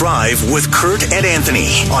Drive with Kurt and Anthony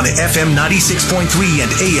on FM 96.3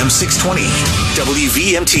 and AM 620.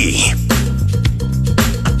 WVMT.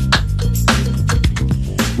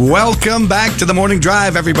 Welcome back to the Morning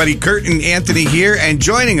Drive, everybody. Kurt and Anthony here, and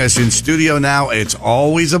joining us in studio now, it's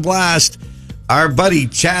always a blast. Our buddy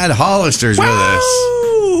Chad Hollister's with us.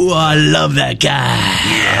 Oh, I love that guy.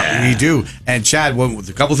 Yeah, we do. And Chad, a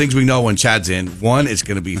couple things we know when Chad's in. One, it's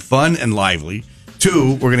going to be fun and lively.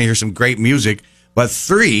 Two, we're going to hear some great music. But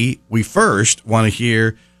three, we first want to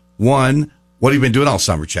hear, one, what have you been doing all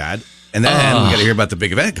summer, Chad? And then we got to hear about the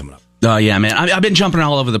big event coming up. Oh, yeah, man. I've been jumping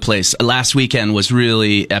all over the place. Last weekend was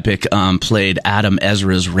really epic. Played Adam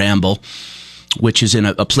Ezra's Ramble, which is in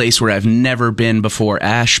a place where I've never been before,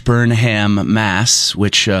 Ashburnham, Mass,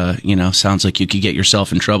 which, sounds like you could get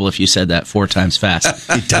yourself in trouble if you said that 4 times fast.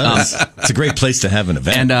 It does. It's a great place to have an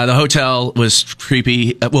event. And the hotel was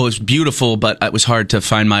creepy. Well, it was beautiful, but it was hard to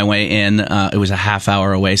find my way in. It was a half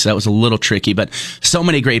hour away, so that was a little tricky. But so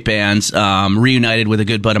many great bands. Reunited with a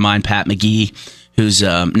good bud of mine, Pat McGee, who's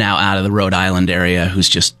now out of the Rhode Island area, who's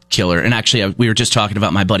just killer. And actually, we were just talking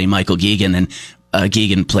about my buddy Michael Geegan, and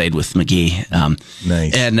Geegan played with McGee.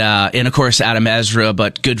 Nice. And of course, Adam Ezra,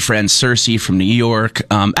 but good friend Cersei from New York.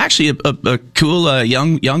 Actually, a cool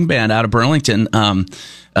young band out of Burlington.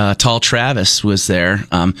 Tall Travis was there.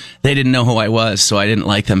 They didn't know who I was, so I didn't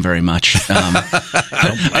like them very much.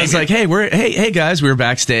 I was like, hey guys, we were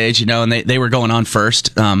backstage, and they were going on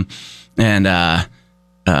first.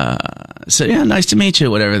 So yeah, nice to meet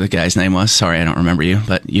you, whatever the guy's name was. Sorry, I don't remember you,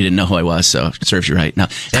 but you didn't know who I was, so it serves you right. No.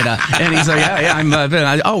 And he's like, yeah, I'm,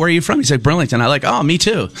 oh, where are you from? He's like, Burlington. I'm like, oh, me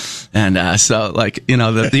too. And, so like,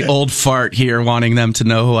 the old fart here wanting them to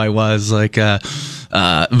know who I was, like, but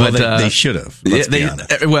they should have. Let's be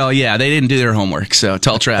honest. Well, yeah, they didn't do their homework. So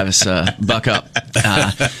tell Travis, buck up.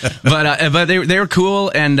 But they were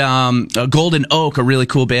cool. And Golden Oak, a really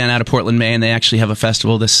cool band out of Portland, Maine. They actually have a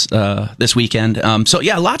festival this weekend. So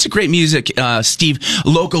yeah, lots of great music.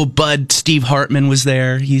 Local bud Steve Hartman was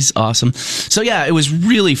there. He's awesome. So yeah, it was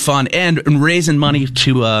really fun, and raising money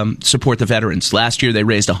to support the veterans. Last year they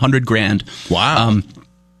raised $100,000. Wow.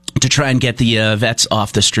 To try and get the vets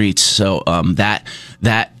off the streets. So that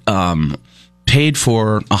paid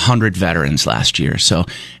for 100 veterans last year. So,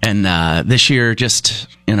 and this year, just,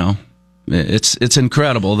 it's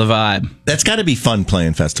incredible, the vibe. That's got to be fun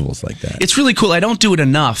playing festivals like that. It's really cool. I don't do it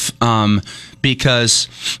enough because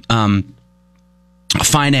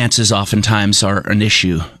finances oftentimes are an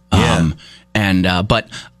issue. Yeah. But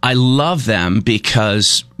I love them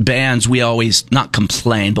because bands, we always not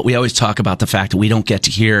complain, but we always talk about the fact that we don't get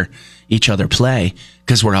to hear each other play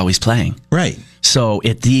because we're always playing. Right. So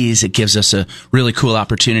it gives us a really cool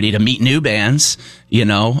opportunity to meet new bands,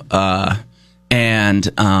 Now,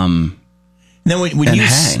 when you,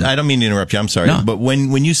 I don't mean to interrupt you. I'm sorry, no. But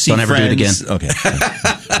when you see don't ever friends, do it again. Okay.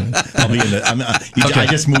 I'll be in the. Okay. I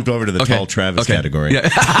just moved over to the Tall Travis category. Yeah.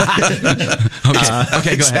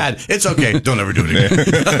 Okay, go ahead. It's okay. Don't ever do it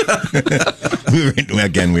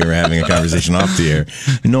again. We were having a conversation off the air.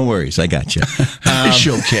 No worries, I got you. It's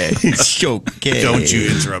okay. It's okay. Don't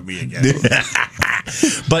you interrupt me again.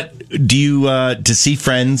 But do you to see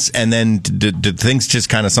friends, and then do things just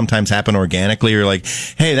kind of sometimes happen organically? You're like,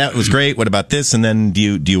 hey, that was great. What about this? And then do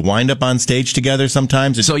you wind up on stage together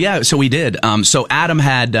sometimes? So we did. So Adam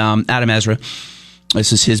Ezra,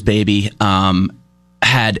 this is his baby,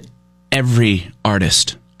 had every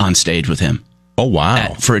artist on stage with him. Oh,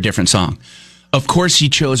 wow. For a different song. Of course, he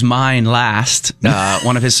chose mine last.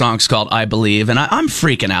 One of his songs called I Believe. And I'm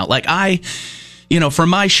freaking out. Like, for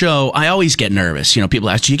my show, I always get nervous. People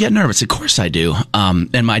ask, do you get nervous? Of course I do.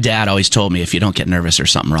 And my dad always told me, if you don't get nervous,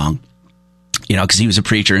 there's something wrong. Because he was a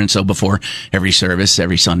preacher, and so before every service,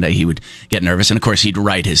 every Sunday, he would get nervous. And, of course, he'd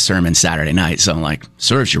write his sermon Saturday night. So I'm like,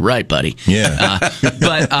 serves you right, buddy. Yeah.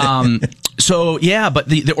 But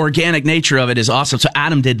the organic nature of it is awesome. So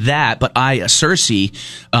Adam did that, but Cersei,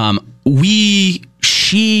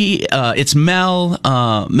 it's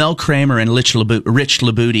Mel Kramer and Rich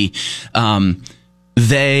Labuti.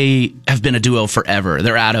 They have been a duo forever.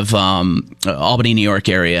 They're out of Albany, New York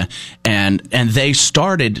area, and they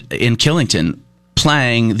started in Killington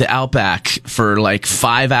playing the Outback for like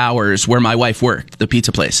 5 hours where my wife worked, the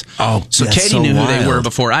pizza place. Oh, so Katie knew who they were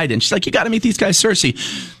before I did. She's like, you got to meet these guys, Cersei.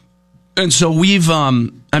 And so we've,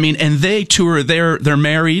 and they tour. They're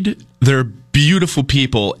married. They're beautiful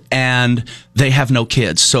people, and they have no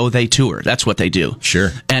kids, so they tour. That's what they do.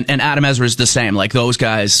 Sure. And Adam Ezra is the same. Like those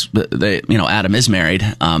guys, Adam is married,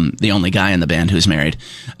 the only guy in the band who's married,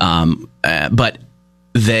 but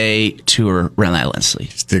they tour relentlessly.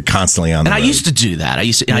 They're constantly on the road. I used to do that.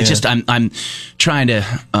 I'm trying to,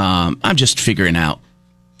 I'm just figuring out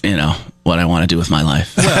what I want to do with my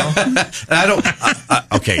life. Well, I don't.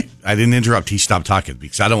 Okay, I didn't interrupt. He stopped talking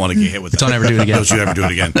because I don't want to get hit with that. Don't ever do it again. Don't you ever do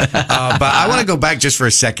it again. But I want to go back just for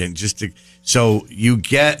a second. So you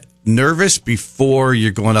get nervous before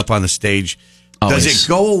you're going up on the stage. Always. Does it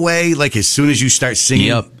go away like as soon as you start singing?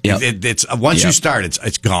 Yep. It's once you start,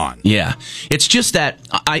 it's gone. Yeah, it's just that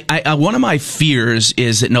I one of my fears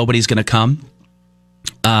is that nobody's going to come.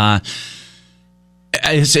 I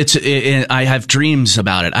have dreams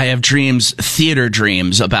about it. I have theater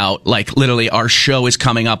dreams about, like, literally our show is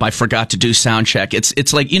coming up. I forgot to do sound check.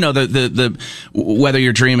 It's like, the whether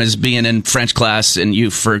your dream is being in French class and you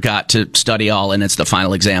forgot to study all and it's the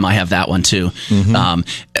final exam. I have that one too.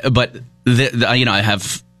 Mm-hmm. But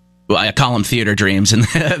I call them theater dreams, and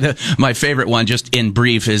my favorite one, just in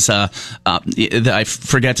brief, is I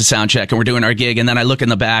forget to sound check, and we're doing our gig, and then I look in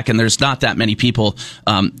the back, and there's not that many people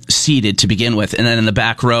seated to begin with, and then in the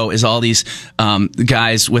back row is all these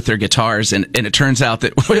guys with their guitars, and it turns out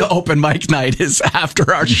that open mic night is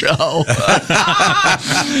after our show.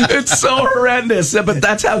 It's so horrendous, but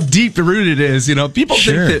that's how deep rooted it is. People think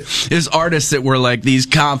that as artists that we're like these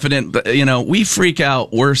confident, but we freak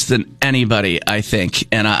out worse than anybody, I think,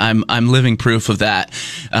 and I'm living proof of that,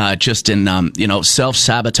 just in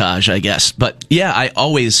self-sabotage, I guess. But yeah,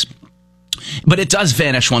 but it does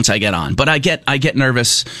vanish once I get on. But I get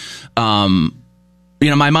nervous.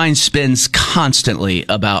 My mind spins constantly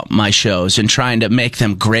about my shows and trying to make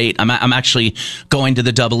them great. I'm actually going to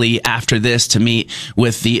the Double E after this to meet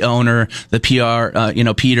with the owner, the PR,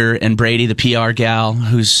 Peter and Brady, the PR gal,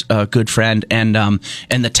 who's a good friend, and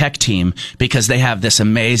the tech team, because they have this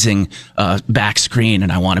amazing back screen,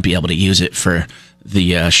 and I want to be able to use it for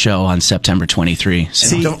the show on September 23.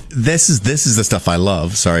 See, this is the stuff I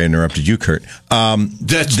love. Sorry I interrupted you, Kurt. Don't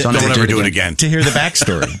ever do it again. To hear the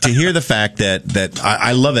backstory, to hear the fact that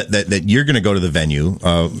I love it that you're going to go to the venue,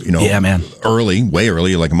 yeah, man, way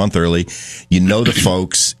early, like a month early. The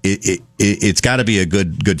folks. It's got to be a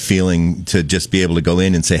good feeling to just be able to go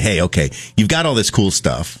in and say, hey, okay, you've got all this cool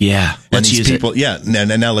stuff. Yeah, let's use it. Yeah,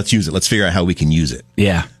 now let's use it. Let's figure out how we can use it.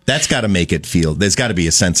 Yeah. That's got to make it feel, there's got to be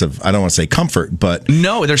a sense of, I don't want to say comfort, but.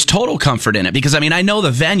 No, there's total comfort in it, because I know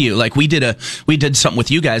the venue. Like, we did something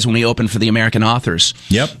with you guys when we opened for the American Authors.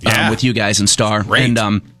 Yep. With you guys and Star. Great.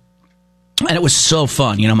 And it was so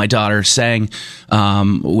fun. My daughter sang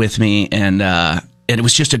with me, and it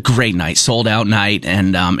was just a great night, sold out night,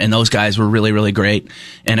 and those guys were really, really great.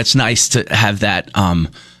 And it's nice to have that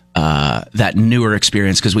newer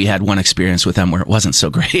experience, because we had one experience with them where it wasn't so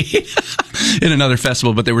great in another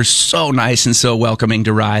festival, but they were so nice and so welcoming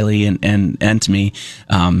to Riley and to me,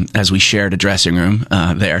 as we shared a dressing room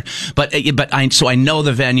there. But I know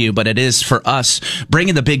the venue, but it is, for us,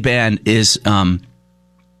 bringing the big band is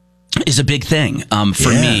a big thing for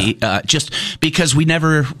me, just because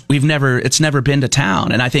it's never been to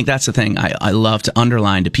town. And I think that's the thing I love to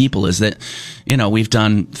underline to people, is that we've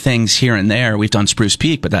done things here and there. We've done Spruce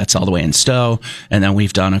Peak, but that's all the way in Stowe, and then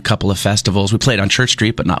we've done a couple of festivals. We played on Church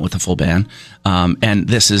Street, but not with the full band. And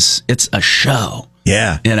it's a show.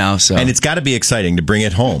 Yeah. So. And it's got to be exciting to bring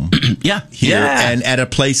it home. Yeah. Here, and at a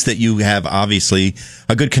place that you have obviously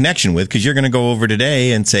a good connection with, because you're going to go over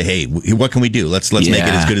today and say, hey, what can we do? Let's make it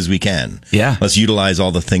as good as we can. Yeah. Let's utilize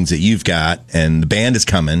all the things that you've got, and the band is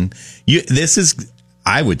coming.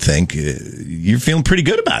 I would think, you're feeling pretty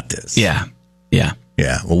good about this. Yeah. Yeah.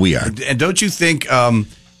 Yeah. Well, we are. And don't you think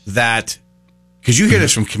that, because you hear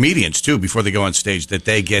this from comedians too before they go on stage, that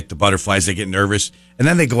they get the butterflies, they get nervous, and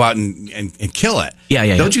then they go out and kill it.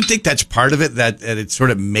 Yeah. Don't you think that's part of it, that it sort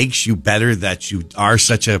of makes you better, that you are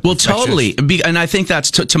such a totally. And I think that's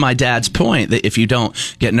to my dad's point, that if you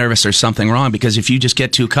don't get nervous, there's something wrong, because if you just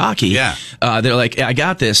get too cocky, they're like, I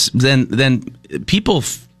got this, then people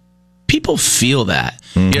feel that.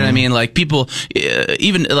 Mm-hmm. You know what I mean? Like, people,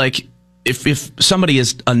 even like, if somebody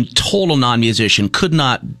is a total non-musician, could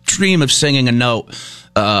not dream of singing a note,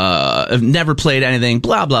 have never played anything,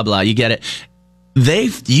 blah, blah, blah, you get it.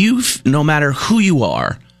 No matter who you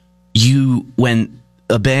are, when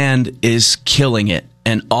a band is killing it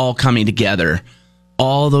and all coming together,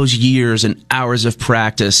 all those years and hours of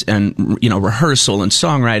practice and, rehearsal and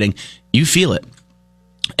songwriting, you feel it.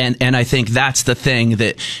 And I think that's the thing,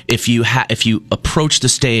 that if you approach the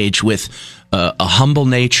stage with a humble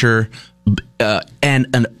nature,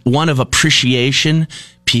 and one of appreciation,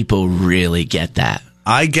 people really get that.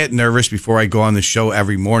 I get nervous before I go on the show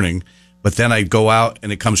every morning, but then I go out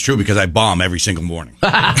and it comes true, because I bomb every single morning.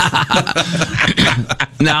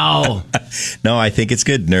 No, I think it's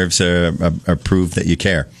good. Nerves are proof that you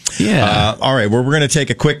care. Yeah. All right. Well, we're going to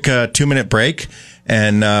take a quick 2-minute break.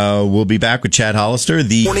 And we'll be back with Chad Hollister.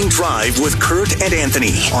 The Morning Drive with Kurt and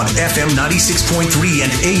Anthony on FM 96.3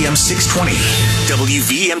 and AM 620.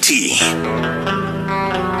 WVMT.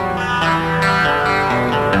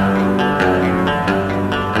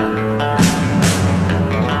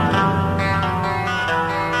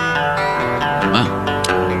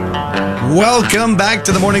 Welcome back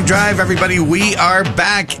to the Morning Drive, everybody. We are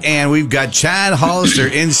back, and we've got Chad Hollister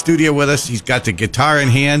in studio with us. He's got the guitar in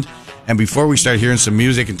hand. And before we start hearing some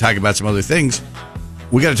music and talk about some other things,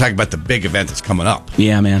 we got to talk about the big event that's coming up.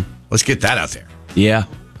 Yeah, man. Let's get that out there. Yeah.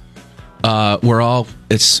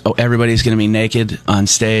 Everybody's going to be naked on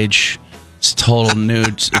stage. It's total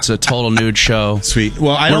nude. It's a total nude show. Sweet.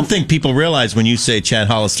 Well, I don't think people realize when you say Chad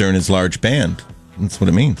Hollister and his large band. That's what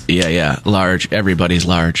it means. Yeah. Large. Everybody's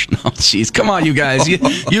large. No, jeez. Come on, you guys.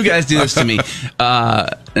 You guys do this to me.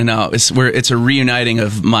 No, it's a reuniting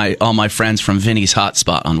of all my friends from Vinny's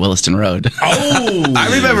Hotspot on Williston Road. Oh,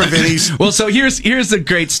 I remember Vinny's. Well, so here's a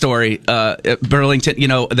great story. At Burlington,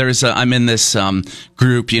 I'm in this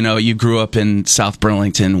group. You grew up in South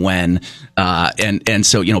Burlington when, and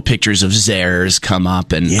so pictures of Zares come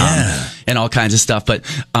up and all kinds of stuff. But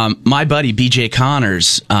my buddy BJ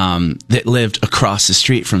Connors, that lived across the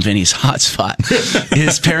street from Vinny's Hotspot,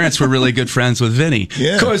 his parents were really good friends with Vinny.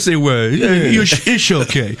 Yeah. Of course they were. Yeah. It's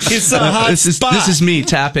okay. It's a hot spot. This is me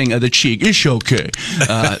tapping the cheek. It's okay.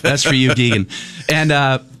 That's for you, Deegan.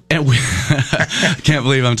 And we can't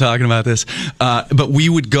believe I'm talking about this. But we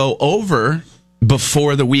would go over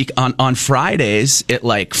before the week on Fridays at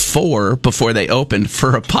like 4 before they opened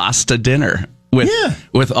for a pasta dinner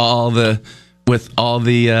with all the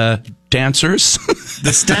dancers,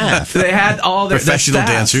 the staff. They had all their professional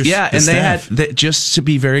dancers. Yeah, and they had, just to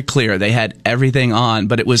be very clear, they had everything on,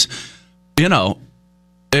 but it was,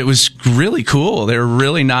 it was really cool. They were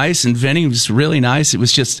really nice, and Vinny was really nice. It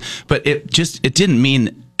was just, but it didn't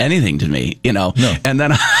mean anything to me, No. And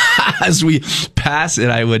then as we pass it,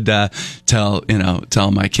 I would tell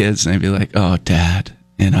my kids, and they'd be like, "Oh, Dad,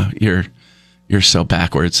 you're so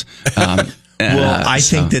backwards." Well, I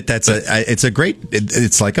think it's a great.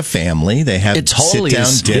 It's like a family. They have sit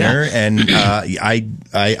down dinner, and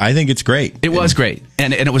I think it's great. It was great,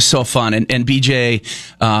 and it was so fun. And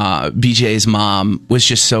BJ's mom was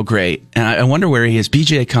just so great. And I wonder where he is.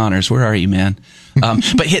 BJ Connors, where are you, man?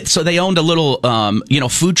 So they owned a little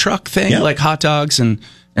food truck thing, like hot dogs and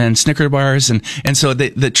Snicker bars, and so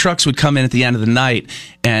the trucks would come in at the end of the night,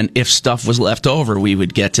 and if stuff was left over, we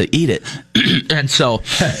would get to eat it. And so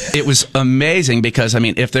it was amazing because,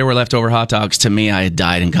 if there were leftover hot dogs, to me, I had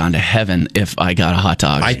died and gone to heaven if I got a hot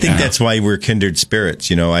dog. I think that's why we're kindred spirits.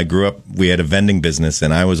 I grew up, we had a vending business,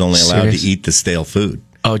 and I was only allowed to eat the stale food.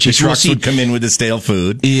 Oh, geez. The trucks would come in with the stale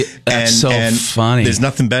food. Yeah, that's so funny. There's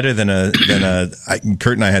nothing better than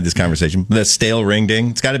Kurt and I had this conversation. The stale ring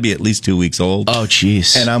ding. It's got to be at least 2 weeks old. Oh,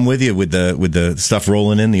 jeez. And I'm with you with the stuff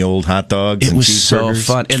rolling in, the old hot dogs and cheeseburgers.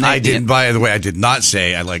 So fun. And by the way, I did not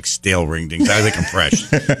say I like stale ring dings. I think I'm fresh.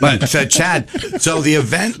 But Chad, so the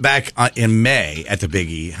event back in May at the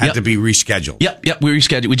Big E had to be rescheduled. Yep. We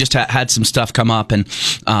rescheduled. We just had some stuff come up, and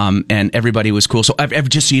everybody was cool. So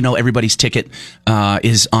just so you know, everybody's ticket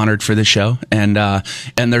is honored for the show, and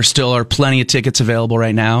there still are plenty of tickets available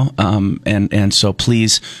right now, and so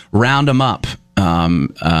please round them up.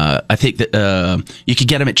 I think that you could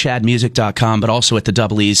get them at chadmusic.com, but also at the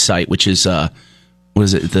Double E's site, which is come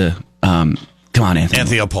on, Anthony.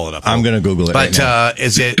 Anthony, I'll pull it up. I'm going to Google it. But right now.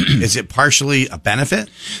 is it partially a benefit?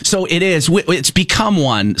 So it is. It's become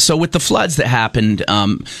one. So with the floods that happened,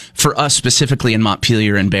 for us specifically in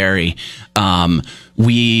Montpelier and Barrie, I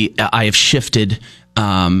have shifted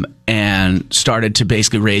and started to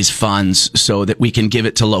basically raise funds so that we can give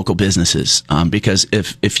it to local businesses. Because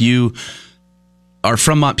if you are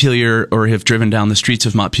from Montpelier or have driven down the streets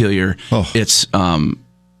of Montpelier, it's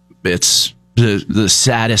the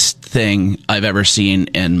saddest thing I've ever seen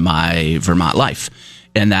in my Vermont life,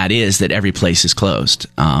 and that is that every place is closed.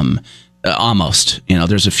 Almost,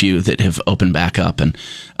 there's a few that have opened back up, and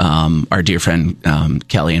our dear friend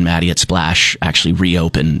Kelly and Maddie at Splash actually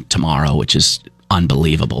reopen tomorrow, which is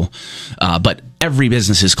unbelievable. But every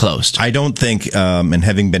business is closed. I don't think, and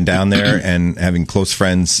having been down there and having close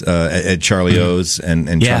friends at Charlie O's and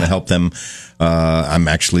trying to help them,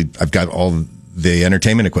 I've got all the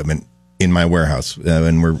entertainment equipment in my warehouse,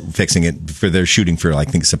 and we're fixing it for their shooting for, I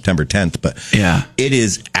think, September 10th. But it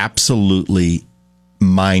is absolutely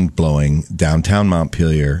mind-blowing downtown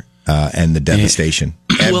Montpelier and the devastation.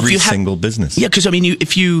 Every single business. Yeah, because I mean,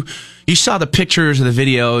 if you saw the pictures or the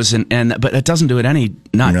videos, but it doesn't do it any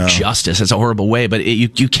justice. It's a horrible way, but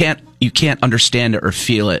you can't understand it or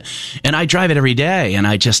feel it. And I drive it every day, and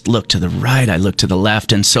I just look to the right, I look to the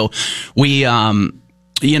left, and so we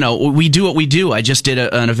do what we do. I just did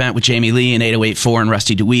an event with Jamie Lee and 8084 and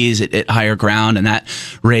Rusty DeWeese at Higher Ground, and that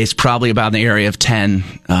raised probably about in the area of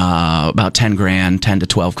about 10 grand, 10 to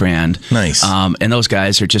 12 grand. Nice. And those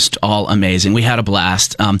guys are just all amazing. We had a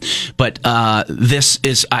blast. But I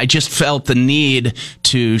just felt the need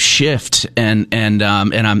to shift, and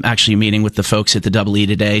I'm actually meeting with the folks at the Double E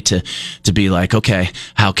today to be like, okay,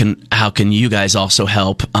 how can you guys also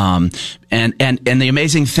help? And the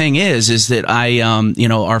amazing thing is that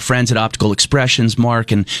our friends at Optical Expressions,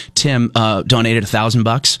 Mark and Tim, donated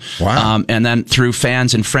 $1,000. Wow. And then through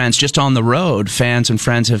fans and friends, just on the road, fans and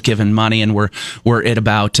friends have given money, and we're at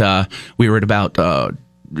about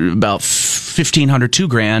 1,500,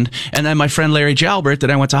 $2,000, and then my friend Larry Jalbert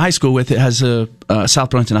that I went to high school with, has a South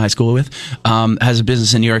Burlington High School with, has a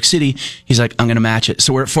business in New York City. He's like, I'm going to match it,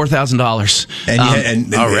 so we're at $4,000.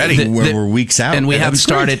 And already we're weeks out, and we haven't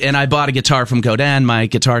started. Great. And I bought a guitar from Godin, my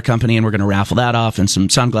guitar company, and we're going to raffle that off, and some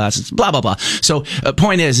sunglasses, blah blah blah. So,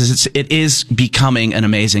 point is it is becoming an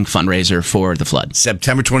amazing fundraiser for the flood.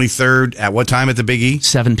 September 23rd at what time at the Big E?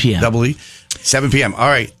 7 p.m. Double E. 7 p.m. All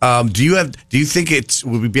right. Do you think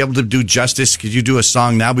would we be able to do justice? Could you do a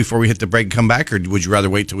song now before we hit the break and come back, or would you rather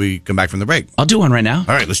wait till we come back from the break? I'll do one right now.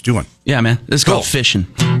 All right, let's do one. Yeah, man. This is called Fishing.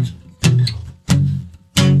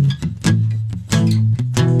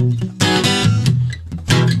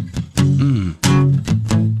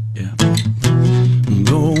 Yeah.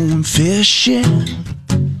 Going fishing.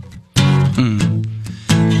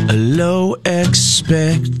 Low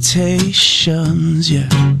expectations, yeah.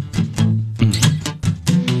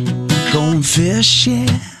 Going fishing,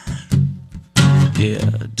 yeah,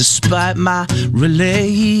 despite my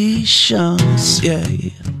relations, yeah.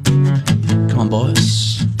 Come on,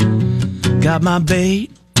 boys. Got my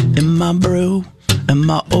bait in my brew and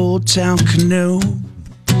my old town canoe.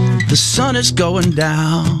 The sun is going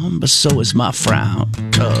down, but so is my frown,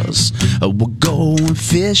 'cause we're going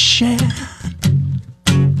fishing.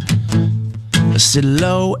 I said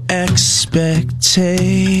low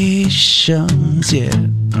expectations, yeah.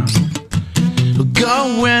 We're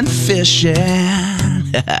going fishing.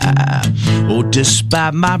 Oh,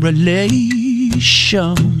 despite my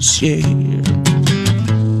relations, yeah.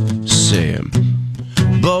 Say,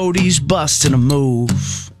 Bodie's busting a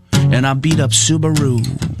move, and I beat up Subaru.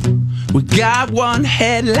 We got one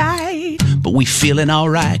headlight, but we feeling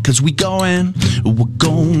alright, 'cause we're going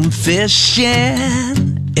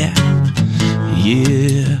fishing, yeah.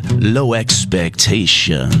 Yeah, low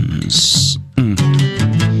expectations.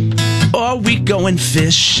 Oh, we going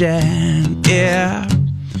fishing, yeah.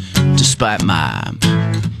 Despite my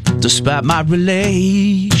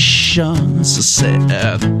relations, I said,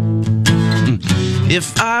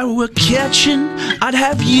 if I were catching, I'd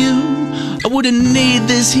have you. I wouldn't need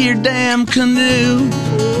this here damn canoe.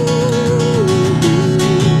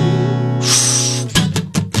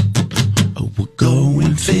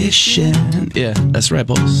 Going fishing. Yeah, that's right,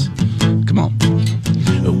 boys. Come on.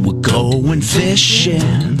 We're going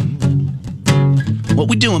fishing. What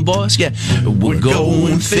we doing, boys? Yeah, we're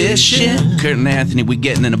going fishing. Kurt and Anthony, we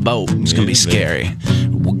getting in a boat. It's going to be scary.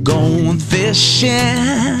 We're going fishing.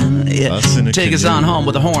 Yeah, take us on home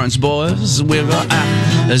with the horns, boys. We're going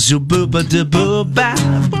Zubooba-da-boo-bow.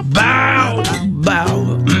 Bow,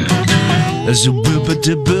 bow.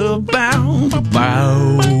 Zubooba-da-boo-bow.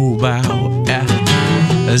 Bow, bow.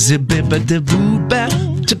 Zibba-da-boo-bow.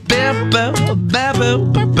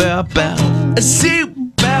 Zibba-ba-ba-ba-ba.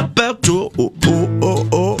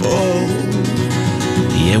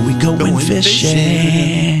 Yeah, we going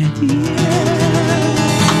fishing.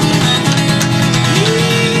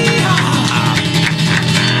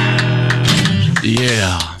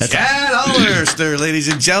 Yeah. Chad Hollister, ladies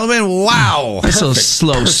and gentlemen. Wow. That's a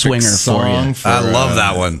slow swinger for you. I love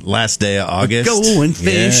that one. Last day of August. Going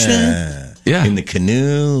fishing. Yeah. In the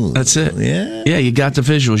canoe. That's it. Yeah. Yeah, you got the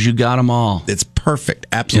visuals. You got them all. It's perfect.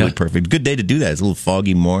 Absolutely perfect. Good day to do that. It's a little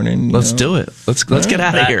foggy morning. Let's do it. Let's get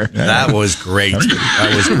out of here. That was great.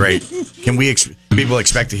 That was great. Can people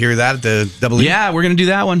expect to hear that at the Double E? Yeah, we're going to do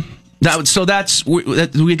that one. We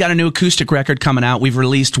got a new acoustic record coming out. We've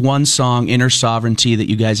released one song, Inner Sovereignty, that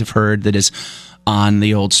you guys have heard, that is on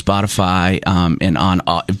the old Spotify and on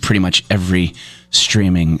pretty much every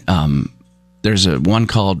streaming. There's one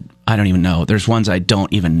called, I don't even know. There's ones I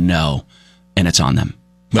don't even know, and it's on them.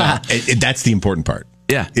 Well, that's the important part.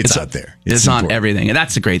 Yeah, it's out there. It's on important. everything, and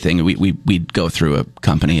that's the great thing. We go through a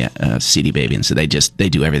company, CD Baby, and so they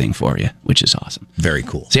do everything for you, which is awesome. Very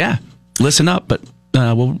cool. So yeah, listen up, but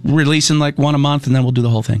we'll release in like one a month, and then we'll do the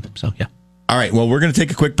whole thing. So yeah. All right, well, we're going to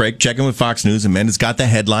take a quick break, check in with Fox News. Amanda's got the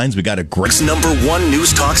headlines. We got a great... #1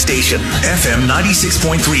 news talk station, FM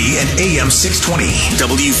 96.3 and AM 620,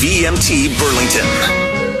 WVMT Burlington.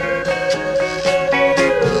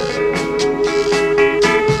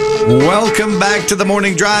 Welcome back to the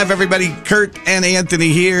Morning Drive, everybody. Kurt and Anthony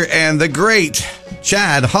here, and the great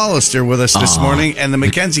Chad Hollister with us this morning. And the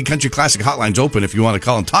Mackenzie Country Classic Hotline's open if you want to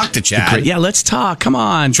call and talk to Chad. Yeah, let's talk. Come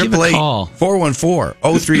on, give a call.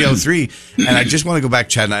 414-0303. And I just want to go back,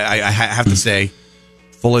 Chad, and I have to say,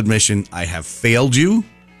 full admission, I have failed you,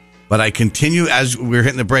 but I continue as we were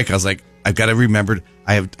hitting the break. I was like, I've got to remember,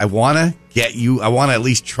 I want to get you, I want to at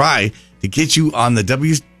least try to get you on the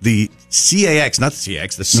CAX, not the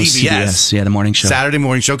CAX, the CBS. Yeah, the morning show. Saturday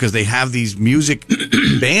morning show, because they have these music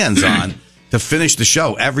bands on to finish the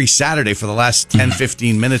show every Saturday for the last 10,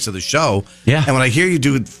 15 minutes of the show. Yeah. And when I hear you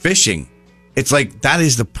do fishing, it's like that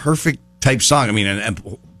is the perfect type song. I mean,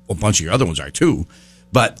 and a bunch of your other ones are too.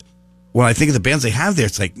 But when I think of the bands they have there,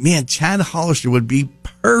 it's like, man, Chad Hollister would be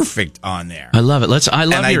perfect on there. I love it. I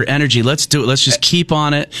love your energy. Let's do it. Let's just keep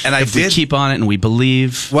on it. And we keep on it and we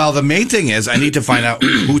believe. Well, the main thing is I need to find out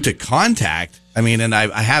who to contact. I mean, and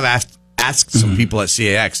I have asked some people at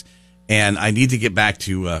CAX. And I need to get back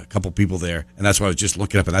to a couple people there, and that's why I was just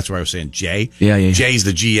looking up, and that's why I was saying Jay. Yeah. Jay's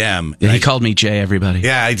the GM. Yeah, he called me Jay. Everybody.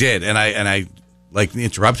 Yeah, I did, and I like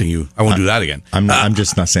interrupting you. I won't do that again. I'm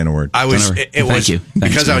just not saying a word. I was. Thank you.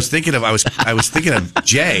 Because I was thinking of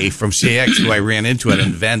Jay from CAX, who I ran into at an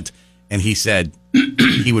event, and he said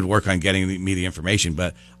he would work on getting me the information,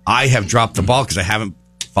 but I have dropped the ball because I haven't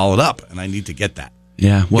followed up, and I need to get that.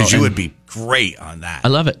 Yeah, well, because you would be great on that. I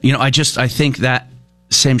love it. I think that.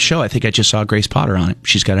 Same show. I think I just saw Grace Potter on it.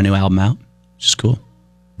 She's got a new album out. Which is cool.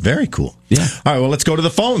 Very cool. Yeah. All right, well, let's go to the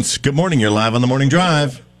phones. Good morning. You're live on the Morning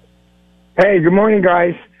Drive. Hey, good morning,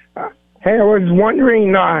 guys. Hey, I was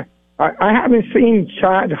wondering, I haven't seen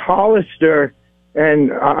Chad Hollister,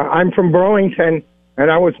 and I'm from Burlington,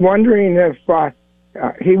 and I was wondering if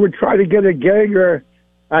he would try to get a gig or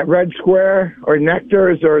at Red Square or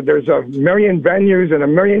Nectar's, or there's a million venues and a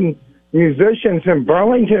million musicians in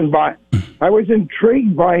Burlington, but I was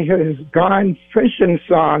intrigued by his Gone Fishing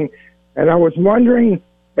song, and I was wondering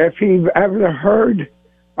if you've ever heard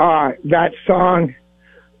that song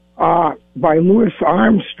by Louis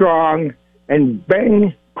Armstrong and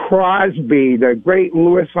Bing Crosby, the great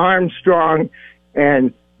Louis Armstrong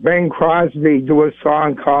and Bing Crosby do a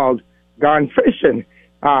song called Gone Fishing.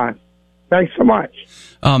 Thanks so much.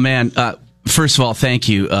 Oh, man. First of all, thank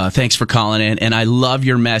you. Thanks for calling in. And I love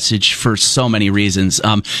your message for so many reasons,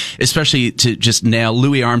 especially to just nail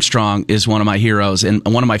Louis Armstrong is one of my heroes. And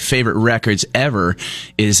one of my favorite records ever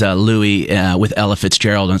is Louis with Ella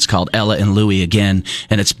Fitzgerald. And it's called Ella and Louis Again.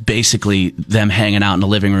 And it's basically them hanging out in the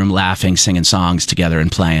living room, laughing, singing songs together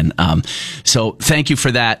and playing. So thank you for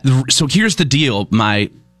that. So here's the deal, my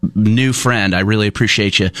new friend. I really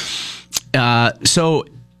appreciate you. So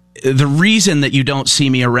the reason that you don't see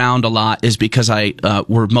me around a lot is because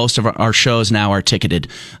most of our shows now are ticketed.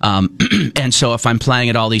 And so if I'm playing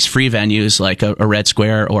at all these free venues like a Red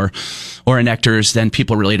Square or a Nectar's, then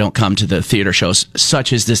people really don't come to the theater shows,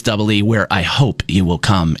 such as this Double E, where I hope you will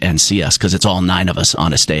come and see us because it's all 9 of us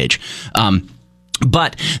on a stage.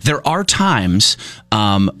 But there are times,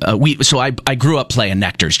 I grew up playing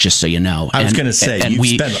Nectar's, just so you know. I was going to say, you've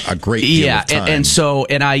spent a great deal of time.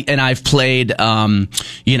 And I've played,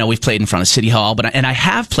 we've played in front of City Hall, and I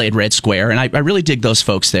have played Red Square, and I really dig those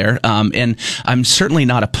folks there. And I'm certainly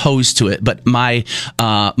not opposed to it, but my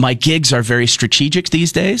gigs are very strategic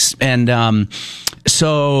these days. And,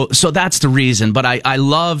 so that's the reason. But I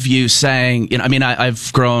love you saying,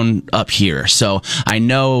 I've grown up here, so I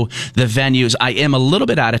know the venues. I am a little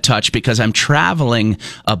bit out of touch because I'm traveling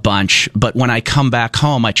a bunch, but when I come back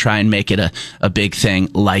home, I try and make it a big thing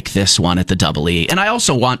like this one at the Double E. And I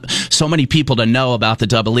also want so many people to know about the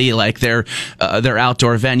Double E, like their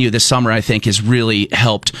outdoor venue this summer, I think has really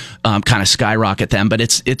helped kind of skyrocket them. But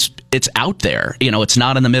it's out there. It's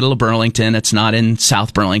not in the middle of Burlington. It's not in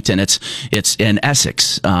South Burlington. It's in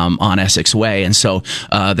Essex, on Essex Way. And so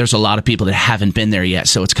there's a lot of people that haven't been there yet.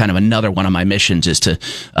 So it's kind of another one of my missions is to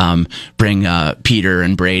bring Peter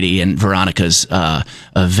and Brady and Veronica's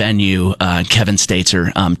venue, Kevin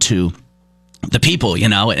Staitzer, to the people,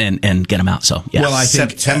 and get them out. So, yeah. Well, I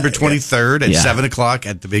think September 23rd at 7 o'clock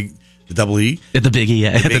at the Double E. At the Big E, yeah.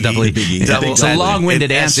 At the Double E. It's a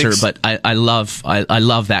long-winded answer, but I love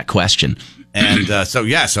that question. And so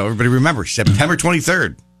everybody remember September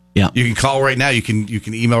 23rd. Yeah. You can call right now. You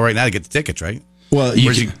can email right now to get the tickets, right? Well,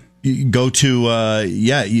 you go to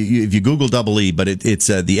if you Google Double E, but it's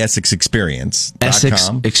the Essex Experience.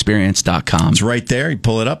 EssexExperience.com. It's right there. You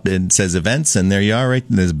pull it up. It says events, and there you are. Right,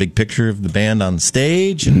 there's a big picture of the band on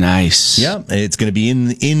stage. Nice. Yeah, it's going to be in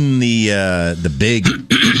the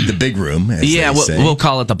big room. We'll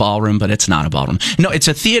call it the ballroom, but it's not a ballroom. No, it's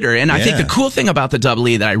a theater. And I think the cool thing about the Double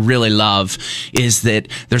E that I really love is that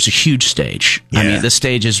there's a huge stage. Yeah. I mean, the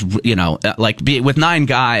stage is with 9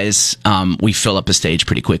 guys, we fill up a stage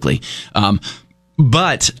pretty quickly.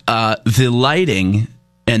 But the lighting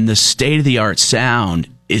and the state-of-the-art sound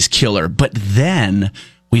is killer. But then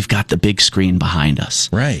we've got the big screen behind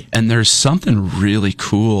us. Right. And there's something really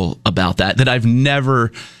cool about that I've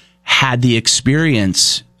never had the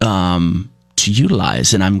experience to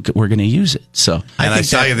utilize, and we're going to use it. So I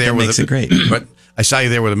saw you there makes it great. But I saw you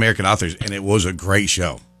there with American Authors, and it was a great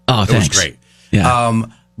show. Oh, thanks. It was great. Yeah.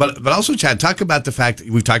 But also, Chad, talk about the fact that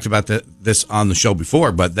we've talked about this on the show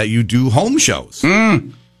before, but that you do home shows.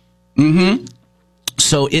 Mm-hmm.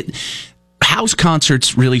 So house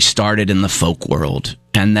concerts really started in the folk world,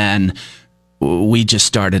 and then we just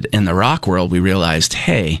started in the rock world. We realized,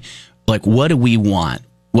 hey, what do we want?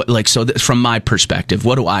 From my perspective,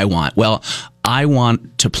 what do I want? Well, I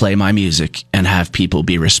want to play my music and have people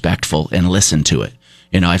be respectful and listen to it.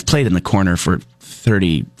 I've played in the corner for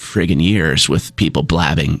 30 friggin' years with people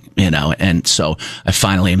blabbing, and so I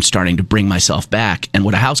finally am starting to bring myself back. And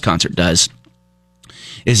what a house concert does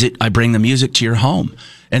is I bring the music to your home.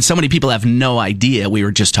 And so many people have no idea, we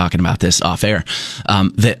were just talking about this off air,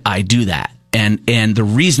 that I do that. And the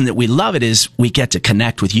reason that we love it is we get to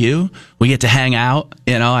connect with you. We get to hang out.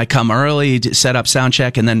 I come early to set up sound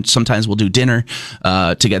check, and then sometimes we'll do dinner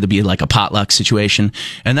together, be like a potluck situation.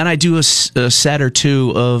 And then I do a set or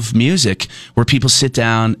two of music where people sit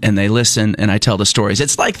down and they listen, and I tell the stories.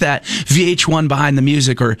 It's like that VH1 Behind the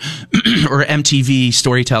Music or MTV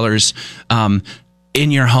Storytellers. In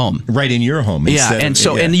your home. Right, in your home. Yeah,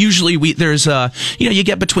 and usually there's you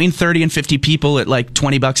get between 30 and 50 people at like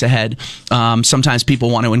 $20 a head. Sometimes people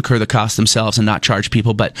want to incur the cost themselves and not charge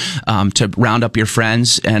people, but to round up your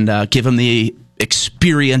friends and give them the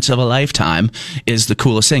experience of a lifetime is the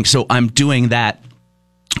coolest thing. So I'm doing that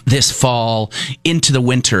this fall into the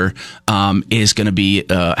winter. Is going to be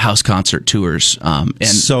house concert tours. And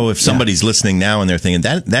so if somebody's listening now and they're thinking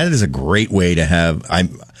that is a great way to have,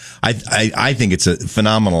 I think it's a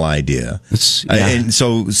phenomenal idea. And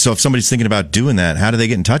so if somebody's thinking about doing that, how do they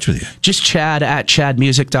get in touch with you? Just Chad at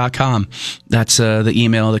chadmusic.com. That's the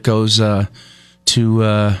email that goes to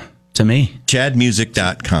me.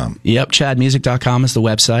 Chadmusic.com. Yep, chadmusic.com is the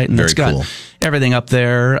website. And it's got everything up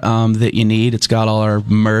there that you need. It's got all our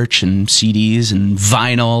merch and CDs and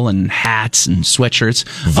vinyl and hats and sweatshirts.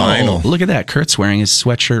 Vinyl. Oh, look at that. Kurt's wearing his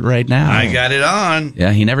sweatshirt right now. I got it on.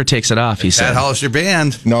 Yeah, he never takes it off. He said. That Hollister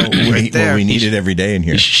band. No, we need it every day in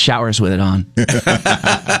here. He showers with it on.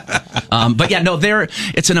 But yeah, no,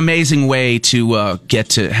 it's an amazing way to get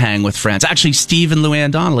to hang with friends. Actually, Steve and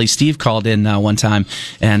Luann Donnelly. Steve called in one time,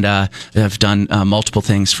 and I've done multiple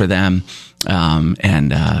things for them.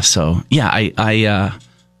 So yeah,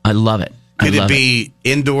 I love it. Could it be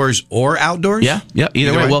indoors or outdoors? Yeah,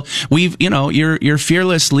 either way. Well, we've your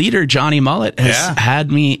fearless leader Johnny Mullet has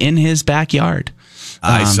had me in his backyard.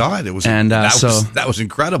 I saw it. It was that was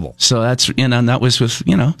incredible. So that's that was with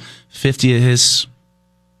 50 of his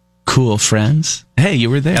cool friends. Hey, you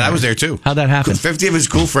were there. And I was there too. How'd that happen? 50 of his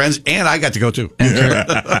cool friends, and I got to go too. And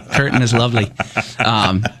Curtin is lovely.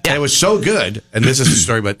 And it was so good. And this is the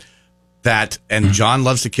story, but and John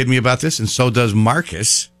loves to kid me about this, and so does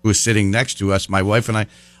Marcus, who is sitting next to us, my wife and I.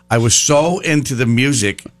 I was so into the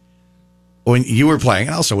music when you were playing,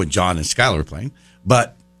 and also when John and Skylar were playing,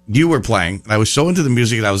 but you were playing, and I was so into the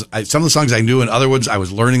music, and some of the songs I knew, and other ones I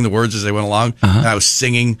was learning the words as they went along, and I was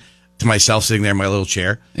singing to myself sitting there in my little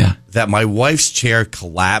chair, that my wife's chair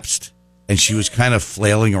collapsed, and she was kind of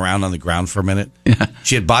flailing around on the ground for a minute. Yeah.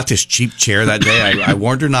 She had bought this cheap chair that day. I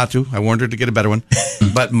warned her not to. I warned her to get a better one.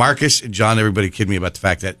 But Marcus and John, everybody kidded me about the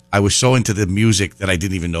fact that I was so into the music that I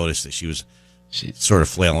didn't even notice that she was sort of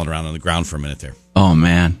flailing around on the ground for a minute there. Oh,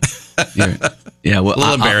 man. Well, a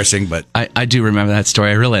little embarrassing, but I do remember that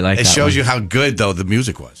story. I really like it. It shows you how good, though, the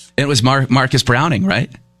music was. It was Marcus Browning, right?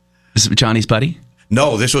 This is Johnny's buddy?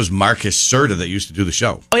 No, this was Marcus Serta that used to do the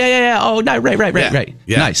show. Oh, yeah. Oh, no, right.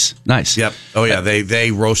 Yeah. Nice. Yep. Oh, yeah.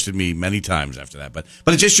 They roasted me many times after that. But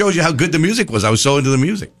it just shows you how good the music was. I was so into the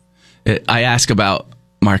music. I ask about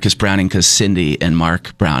Marcus Browning because Cindy and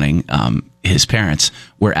Mark Browning, his parents,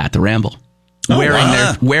 were at the Ramble.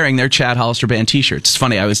 wearing their Chad Hollister Band T-shirts. It's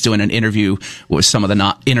funny. I was doing an interview with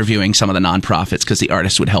interviewing some of the nonprofits because the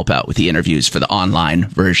artists would help out with the interviews for the online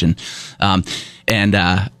version. And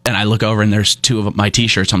I look over and there's two of my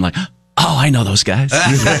T-shirts. I'm like, oh, I know those guys.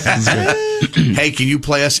 Hey, can you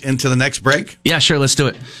play us into the next break? Yeah, sure. Let's do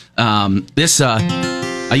it. I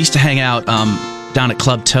used to hang out down at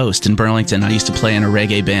Club Toast in Burlington. I used to play in a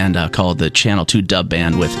reggae band called the Channel 2 Dub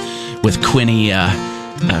Band with Quinny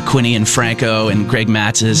and Franco and Greg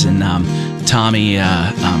Matzes and Tommy,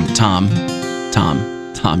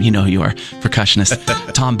 Tom, you know who you are,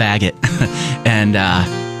 percussionist, Tom Baggett, and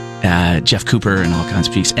Jeff Cooper and all kinds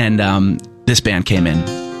of peeps. And this band came in.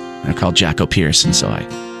 They're called Jacko Pierce, and so I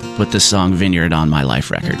put this song Vineyard on my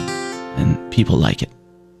life record, and people like it.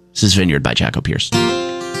 This is Vineyard by Jacko Pierce.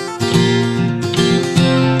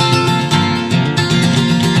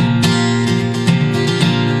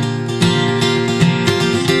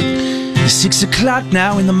 6 o'clock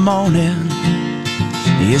now in the morning,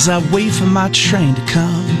 as I wait for my train to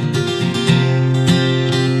come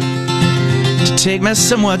to take me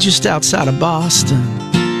somewhere just outside of Boston,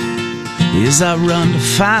 as I run to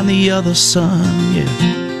find the other sun, yeah,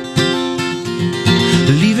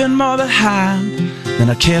 leaving more behind than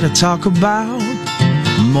I care to talk about,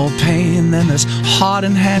 more pain than this heart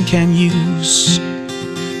and hand can use.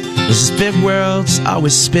 This big world's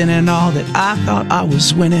always spinning, all that I thought I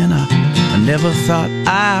was winning, I never thought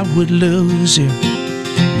I would lose you.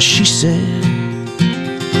 And she said,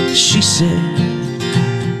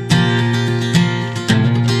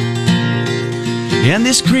 and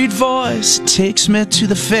this great voice takes me to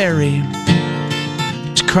the ferry,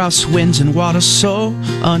 to cross winds and waters so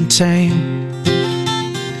untamed.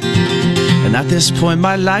 And at this point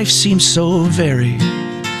my life seems so very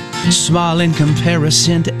small in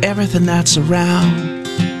comparison to everything that's around.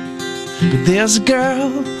 But there's a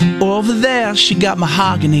girl over there, she got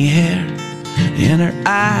mahogany hair and her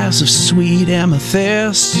eyes of sweet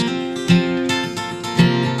amethyst.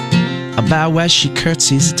 About where she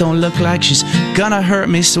curtsies, don't look like she's gonna hurt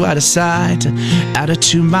me, so I decide to add her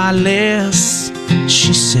to my list.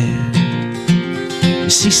 She said,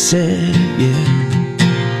 yeah.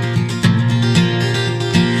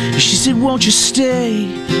 She said, won't you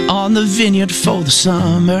stay on the vineyard for the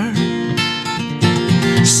summer?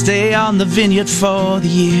 Stay on the vineyard for the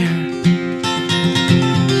year.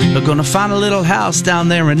 We're gonna find a little house down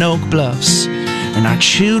there in Oak Bluffs, and our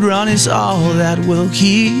children is all that we'll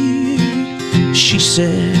keep. She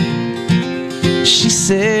said,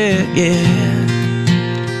 yeah.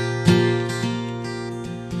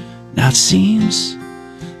 Now it seems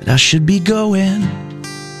that I should be going,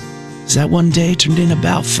 as that one day turned in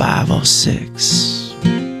about 5 or 6.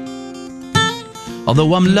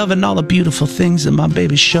 Although I'm loving all the beautiful things that my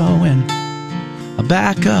baby's showing, I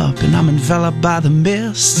back up and I'm enveloped by the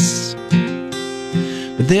mists.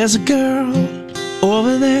 But there's a girl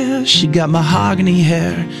over there, she got mahogany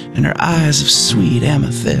hair and her eyes of sweet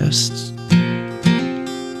amethyst.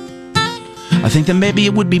 I think that maybe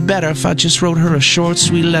it would be better if I just wrote her a short,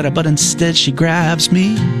 sweet letter, but instead she grabs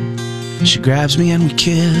me and we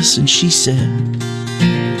kiss, and she said,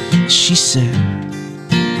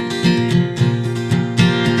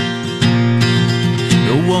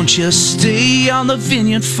 won't you stay on the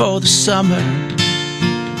vineyard for the summer?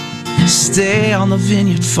 Stay on the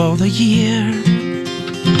vineyard for the year.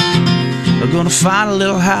 We're gonna find a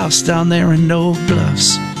little house down there in Oak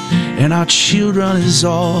Bluffs, and our children is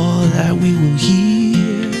all that we will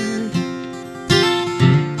hear.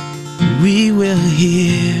 We will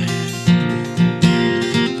hear.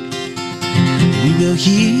 We will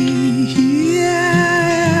hear.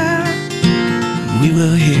 We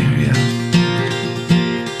will hear, yeah.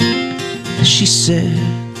 She said,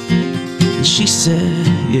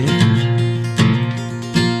 yeah.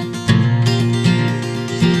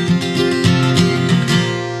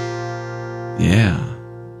 Yeah.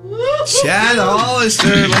 Chad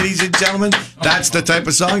Hollister, ladies and gentlemen. That's the type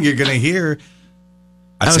of song you're going to hear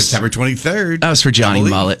on September 23rd. That was for Johnny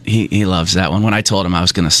Mullet. He loves that one. When I told him I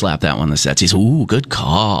was going to slap that one in the sets, he said, ooh, good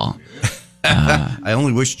call. I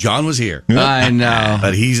only wish John was here. I know.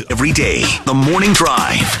 But he's every day. The Morning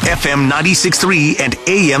Drive, FM 96.3 and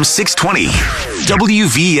AM 620.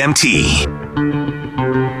 WVMT.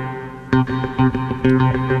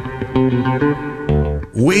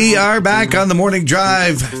 We are back on the Morning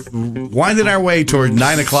Drive, winding our way toward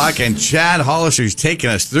 9 o'clock, and Chad Hollister's taking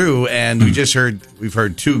us through, and we've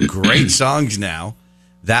heard two great songs now.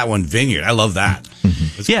 That one, Vineyard. I love that.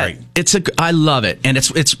 It's great. I love it, and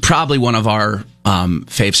it's probably one of our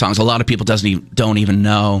fave songs. A lot of people don't even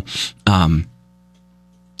know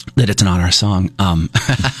that it's not our song,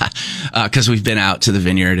 because we've been out to the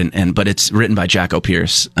vineyard, but it's written by Jacko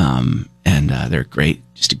Pierce, and they're great,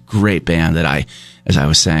 just a great band that as I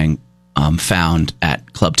was saying, found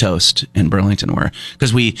at Club Toast in Burlington,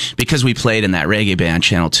 because we played in that reggae band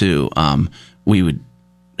Channel 2, we would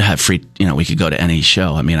have free, we could go to any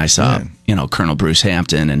show. I mean, I saw, Colonel Bruce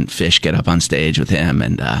Hampton and Fish get up on stage with him,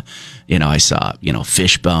 and I saw,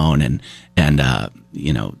 Fishbone and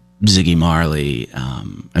Ziggy Marley.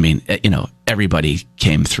 Everybody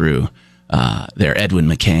came through there. Edwin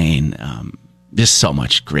McCain, just so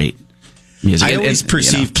much great music. I always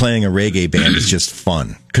perceive playing a reggae band as just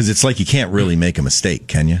fun, because it's like you can't really make a mistake,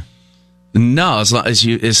 can you? No, as long as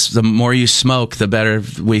the more you smoke, the better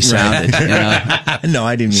we sounded. Right. No,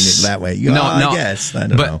 I didn't mean it that way. No, I guess. I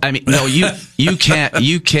don't know. I mean, no, you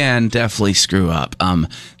can definitely screw up.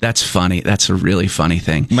 That's funny. That's a really funny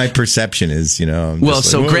thing. My perception is, Greg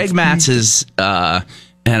Matzes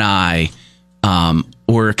and I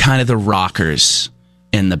were kind of the rockers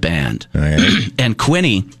in the band, and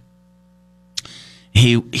Quinny,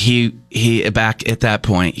 he back at that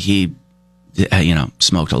point he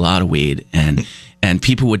smoked a lot of weed, and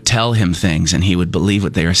people would tell him things and he would believe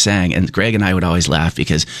what they were saying. And Greg and I would always laugh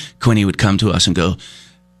because Quinny would come to us and go,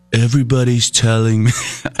 "Everybody's telling me,"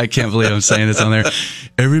 I can't believe I'm saying this on there.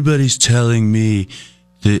 "Everybody's telling me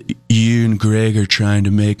that you and Greg are trying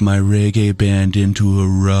to make my reggae band into a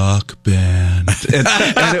rock band." And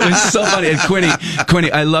it was so funny. And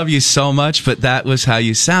Quinny, I love you so much, but that was how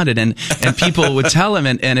you sounded. And people would tell him,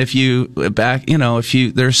 and if you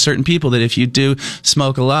there's certain people that if you do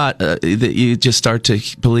smoke a lot, that you just start to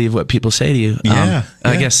believe what people say to you.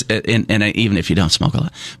 I guess, and even if you don't smoke a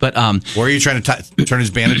lot. But were you trying to turn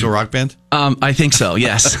his band into a rock band? I think so.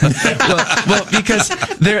 Yes. well, because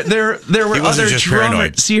there were other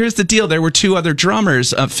drummers. See, here's the deal. There were two other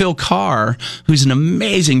drummers. Phil Carr, who's an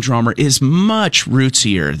amazing drummer, is much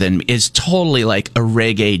rootsier is totally like a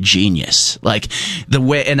reggae genius. Like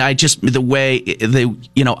I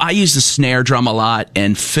use the snare drum a lot,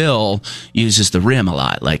 and Phil uses the rim a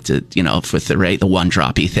lot, like with the one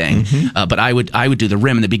droppy thing. Mm-hmm. But I would do the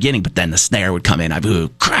rim in the beginning, but then the snare would come in. I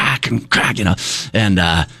would crack and crack,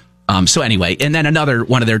 and so anyway, and then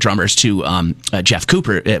one of their drummers too, Jeff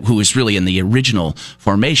Cooper, who was really in the original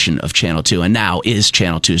formation of Channel 2 and now is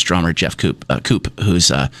Channel 2's drummer, Jeff Coop, who's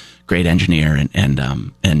a great engineer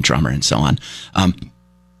and drummer and so on,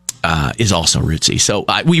 is also rootsy. So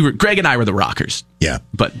Greg and I were the rockers. Yeah.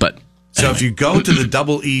 But so anyway. If you go to the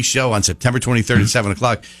Double E show on September 23rd at 7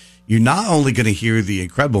 o'clock, you're not only going to hear the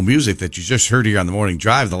incredible music that you just heard here on the Morning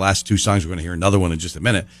Drive, the last two songs, we're going to hear another one in just a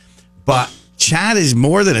minute, but Chad is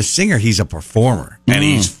more than a singer; he's a performer, and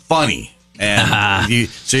he's funny. And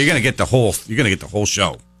so you're gonna get the whole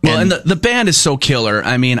show. Well, and the band is so killer.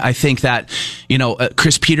 I mean, I think that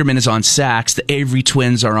Chris Peterman is on sax. The Avery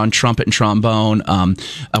Twins are on trumpet and trombone.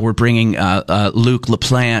 We're bringing Luke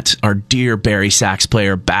LaPlante, our dear Barry sax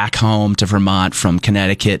player, back home to Vermont from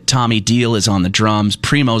Connecticut. Tommy Deal is on the drums.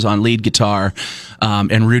 Primo's on lead guitar,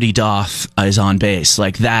 and Rudy Doth is on bass.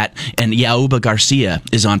 Like that, and Yauba Garcia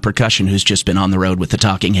is on percussion, who's just been on the road with the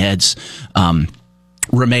Talking Heads.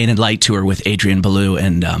 Remain in Light tour with Adrian Ballou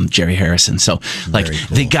and Jerry Harrison. So,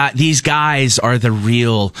 these guys are the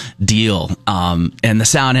real deal. And the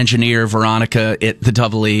sound engineer Veronica at the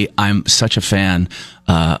Double E, I'm such a fan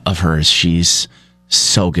of hers. She's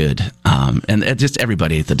so good. And just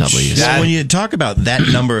everybody at the Double E. So when you talk about that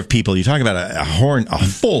number of people, you talk about a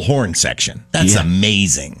full horn section. That's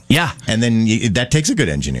amazing. Yeah, and then that takes a good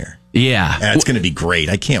engineer. Yeah, it's going to be great.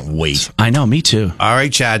 I can't wait. I know, me too. All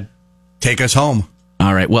right, Chad, take us home.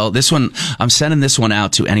 All right. Well, this one, I'm sending this one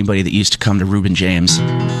out to anybody that used to come to Reuben James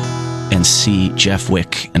and see Jeff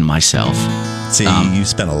Wick and myself. See, you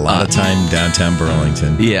spent a lot of time downtown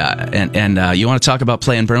Burlington. Yeah, and you want to talk about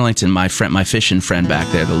playing Burlington? My fishing friend back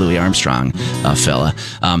there, the Louis Armstrong fella,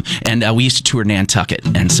 and we used to tour Nantucket,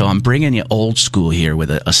 and so I'm bringing you old school here with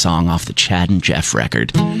a song off the Chad and Jeff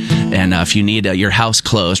record. And if you need your house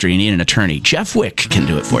closed or you need an attorney, Jeff Wick can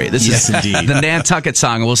do it for you. This is indeed. The Nantucket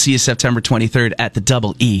song. We'll see you September 23rd at the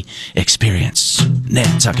Double E Experience,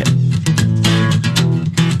 Nantucket.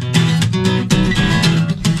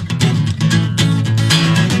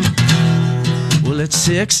 Well, it's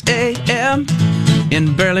 6 a.m.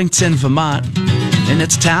 in Burlington, Vermont, and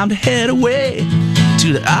it's time to head away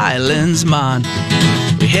to the islands, man.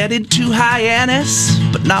 We're headed to Hyannis,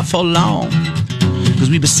 but not for long, because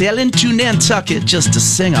we be sailing to Nantucket just to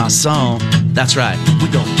sing our song. That's right, we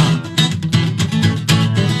go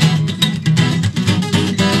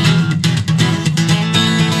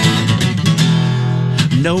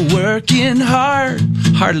No working hard,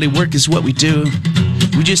 hardly work is what we do.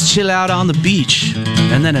 We just chill out on the beach,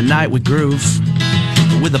 and then at night we groove.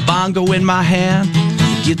 With a bongo in my hand,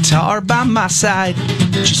 guitar by my side,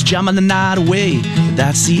 just jamming the night away.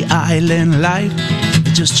 That's the island life.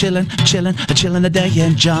 Just chillin', chillin' the day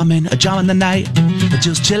and jamming the night.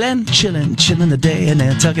 Just chillin', chillin' the day and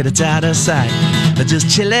then tucking it out of sight. Just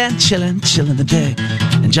chillin' the day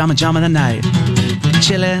and jamming the night.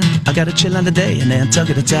 Chillin', I gotta chillin' the day and then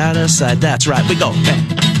tucking it out of sight. That's right, we go.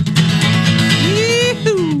 Hey.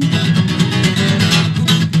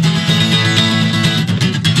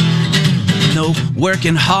 No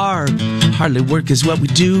working hard, hardly work is what we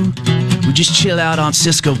do. We just chill out on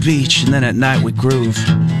Cisco Beach, and then at night we groove.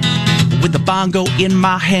 With the bongo in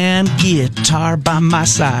my hand, guitar by my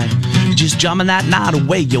side, just jamming that night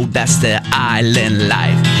away, yo, that's the island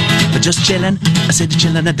life. But just chillin', I said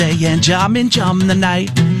chillin' the day and jamming the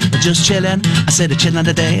night. Just chillin', I said chillin'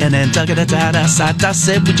 the day and then tucking it out outside. I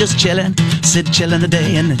said we just chillin', said chillin' the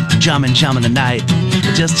day and then jamming the night.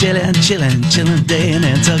 Just chillin' the day and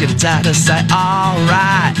then tucking it out outside. All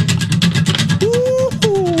right.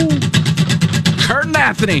 Kurt and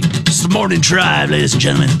Anthony, it's the morning drive, ladies and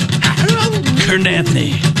gentlemen. Kurt and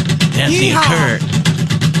Anthony, Anthony and Kurt,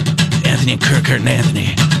 Anthony and Kurt, Kurt and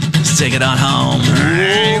Anthony. Let's take it on home.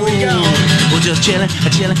 Here we go. We're just chillin'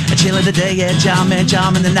 the day, yeah, jamming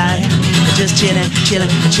the night. Just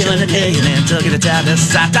chillin' the day, and then tucking it out the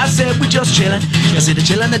side. I said we just chillin', I said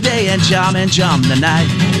chillin' the day and jamming the night.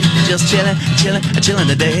 Just chillin'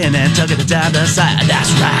 the day, and then tucking it out the side.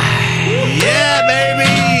 That's right. Yeah, baby.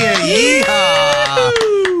 Yeehaw.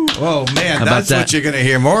 Oh, man, that's what you're going to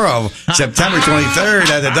hear more of. September 23rd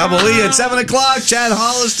at the Double E at 7 o'clock. Chad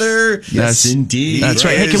Hollister. Yes, indeed. That's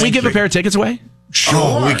right. Hey, can we give a pair of tickets away? Sure.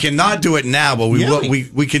 Oh, we cannot do it now, but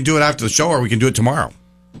we can do it after the show, or we can do it tomorrow.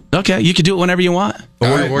 Okay, you can do it whenever you want.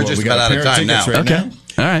 But we're just about out of time now. Right okay. Now.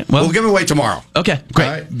 All right. Well, we'll give it away tomorrow. Okay, great.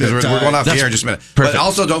 Right. We're going off the air in just a minute. Perfect. But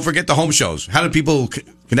also, don't forget the home shows. How do people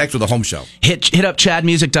connect with the home show? Hit up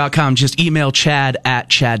chadmusic.com. Just email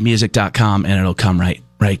chad@chadmusic.com, and it'll come right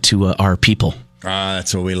to our people.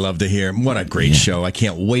 That's what we love to hear. What a great show. I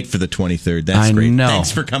can't wait for the 23rd. That's great. Know.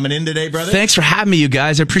 Thanks for coming in today, brother. Thanks for having me, you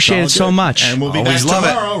guys. I appreciate it so much. And we'll be back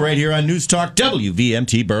tomorrow right here on News Talk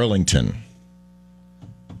WVMT Burlington.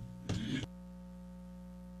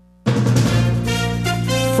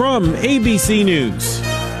 From ABC News,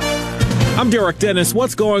 I'm Derek Dennis.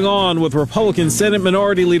 What's going on with Republican Senate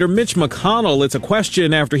Minority Leader Mitch McConnell? It's a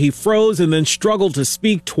question after he froze and then struggled to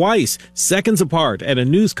speak twice, seconds apart, at a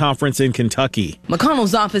news conference in Kentucky.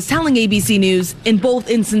 McConnell's office telling ABC News, in both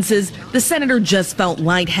instances, the senator just felt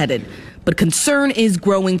lightheaded. But concern is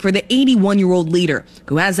growing for the 81-year-old leader,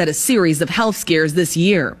 who has had a series of health scares this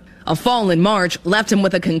year. A fall in March left him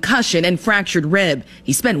with a concussion and fractured rib.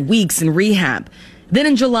 He spent weeks in rehab. Then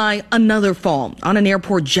in July, another fall on an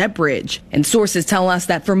airport jet bridge. And sources tell us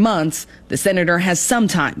that for months, the senator has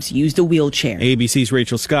sometimes used a wheelchair. ABC's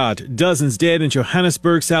Rachel Scott. Dozens dead in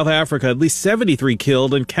Johannesburg, South Africa. At least 73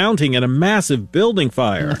 killed and counting in a massive building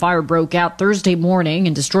fire. The fire broke out Thursday morning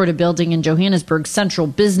and destroyed a building in Johannesburg's central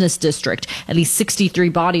business district. At least 63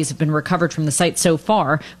 bodies have been recovered from the site so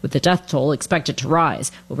far, with the death toll expected to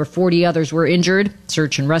rise. Over 40 others were injured.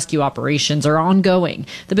 Search and rescue operations are ongoing.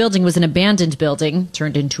 The building was an abandoned building,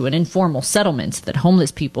 turned into an informal settlement that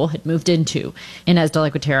homeless people had moved into. Inez de la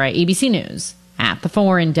Quatera, ABC News, at the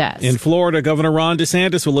foreign desk. In Florida, Governor Ron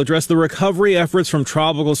DeSantis will address the recovery efforts from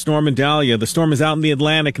Tropical Storm Idalia. The storm is out in the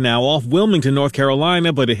Atlantic now, off Wilmington, North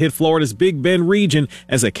Carolina, but it hit Florida's Big Bend region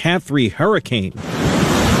as a Cat 3 hurricane.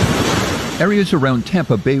 Areas around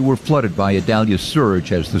Tampa Bay were flooded by Idalia's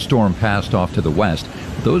surge as the storm passed off to the west.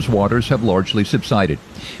 Those waters have largely subsided.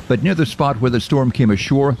 But near the spot where the storm came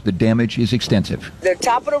ashore, the damage is extensive. The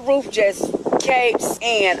top of the roof just caves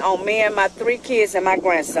in on me and my 3 kids and my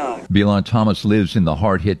grandson. Belon Thomas lives in the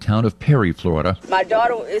hard-hit town of Perry, Florida. My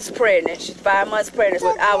daughter is pregnant. She's 5 months pregnant,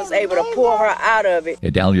 but I was able to pull her out of it.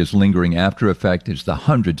 Idalia's lingering after effect is the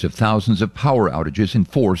hundreds of thousands of power outages in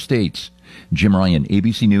 4 states. Jim Ryan,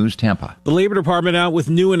 ABC News, Tampa. The Labor Department out with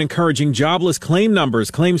new and encouraging jobless claim numbers.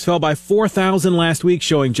 Claims fell by 4,000 last week,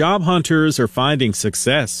 showing job hunters are finding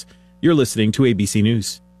success. You're listening to ABC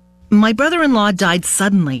News. My brother-in-law died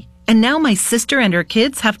suddenly, and now my sister and her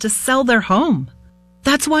kids have to sell their home.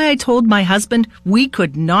 That's why I told my husband we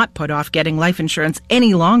could not put off getting life insurance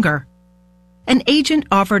any longer. An agent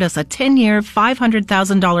offered us a 10-year,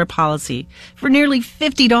 $500,000 policy for nearly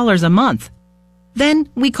 $50 a month. Then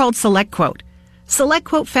we called SelectQuote.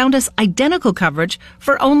 SelectQuote found us identical coverage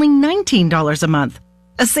for only $19 a month,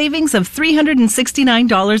 a savings of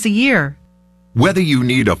 $369 a year. Whether you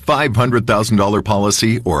need a $500,000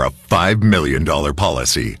 policy or a $5 million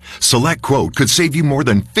policy, Select Quote could save you more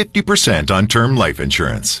than 50% on term life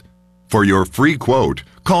insurance. For your free quote,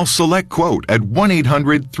 call Select Quote at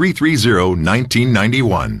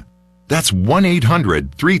 1-800-330-1991. That's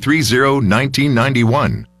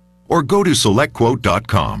 1-800-330-1991. Or go to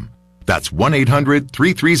SelectQuote.com. That's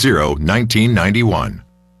 1-800-330-1991.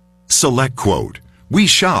 Select Quote. We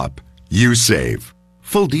shop, you save.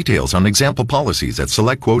 Full details on example policies at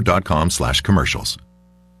SelectQuote.com/commercials.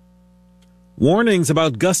 Warnings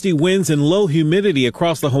about gusty winds and low humidity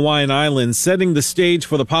across the Hawaiian Islands, setting the stage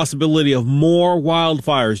for the possibility of more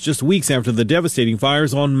wildfires just weeks after the devastating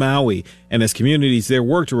fires on Maui. And as communities there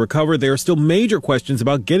work to recover, there are still major questions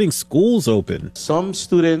about getting schools open. Some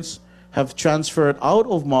students have transferred out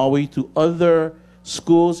of Maui to other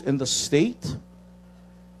schools in the state,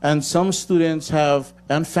 and some students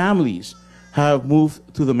and families have moved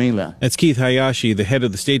to the mainland. That's Keith Hayashi, the head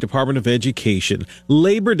of the State Department of Education.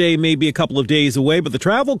 Labor Day may be a couple of days away, but the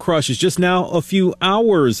travel crush is just now a few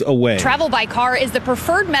hours away. Travel by car is the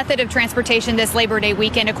preferred method of transportation this Labor Day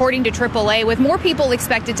weekend, according to AAA, with more people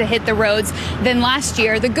expected to hit the roads than last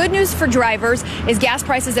year. The good news for drivers is gas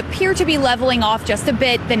prices appear to be leveling off just a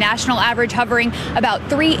bit, the national average hovering about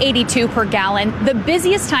 $3.82 per gallon. The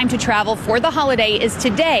busiest time to travel for the holiday is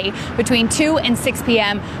today between 2 and 6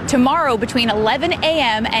 p.m., tomorrow between 11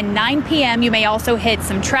 a.m. and 9 p.m. You may also hit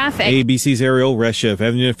some traffic. ABC's Ariel Reshef.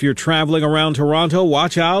 And if you're traveling around Toronto,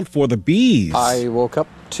 watch out for the bees. I woke up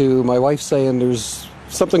to my wife saying there's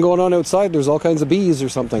something going on outside. There's all kinds of bees or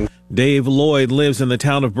something. Dave Lloyd lives in the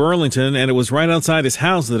town of Burlington, and it was right outside his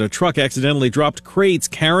house that a truck accidentally dropped crates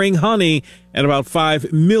carrying honey and about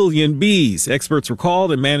 5 million bees. Experts were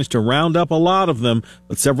called and managed to round up a lot of them,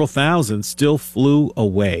 but several thousand still flew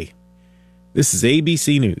away. This is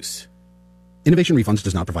ABC News. Innovation Refunds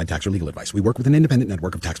does not provide tax or legal advice. We work with an independent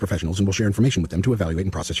network of tax professionals and will share information with them to evaluate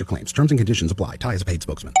and process your claims. Terms and conditions apply. Ty is a paid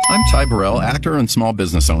spokesman. I'm Ty Burrell, actor and small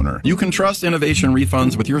business owner. You can trust Innovation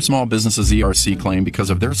Refunds with your small business's ERC claim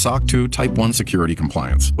because of their SOC 2 Type 1 security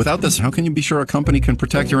compliance. Without this, how can you be sure a company can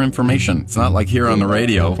protect your information? It's not like here on the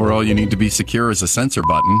radio, where all you need to be secure is a censor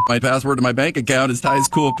button. My password to my bank account is Ty's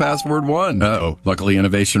Cool Password 1. Uh-oh. Luckily,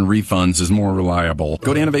 Innovation Refunds is more reliable.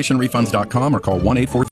 Go to innovationrefunds.com or call 1-843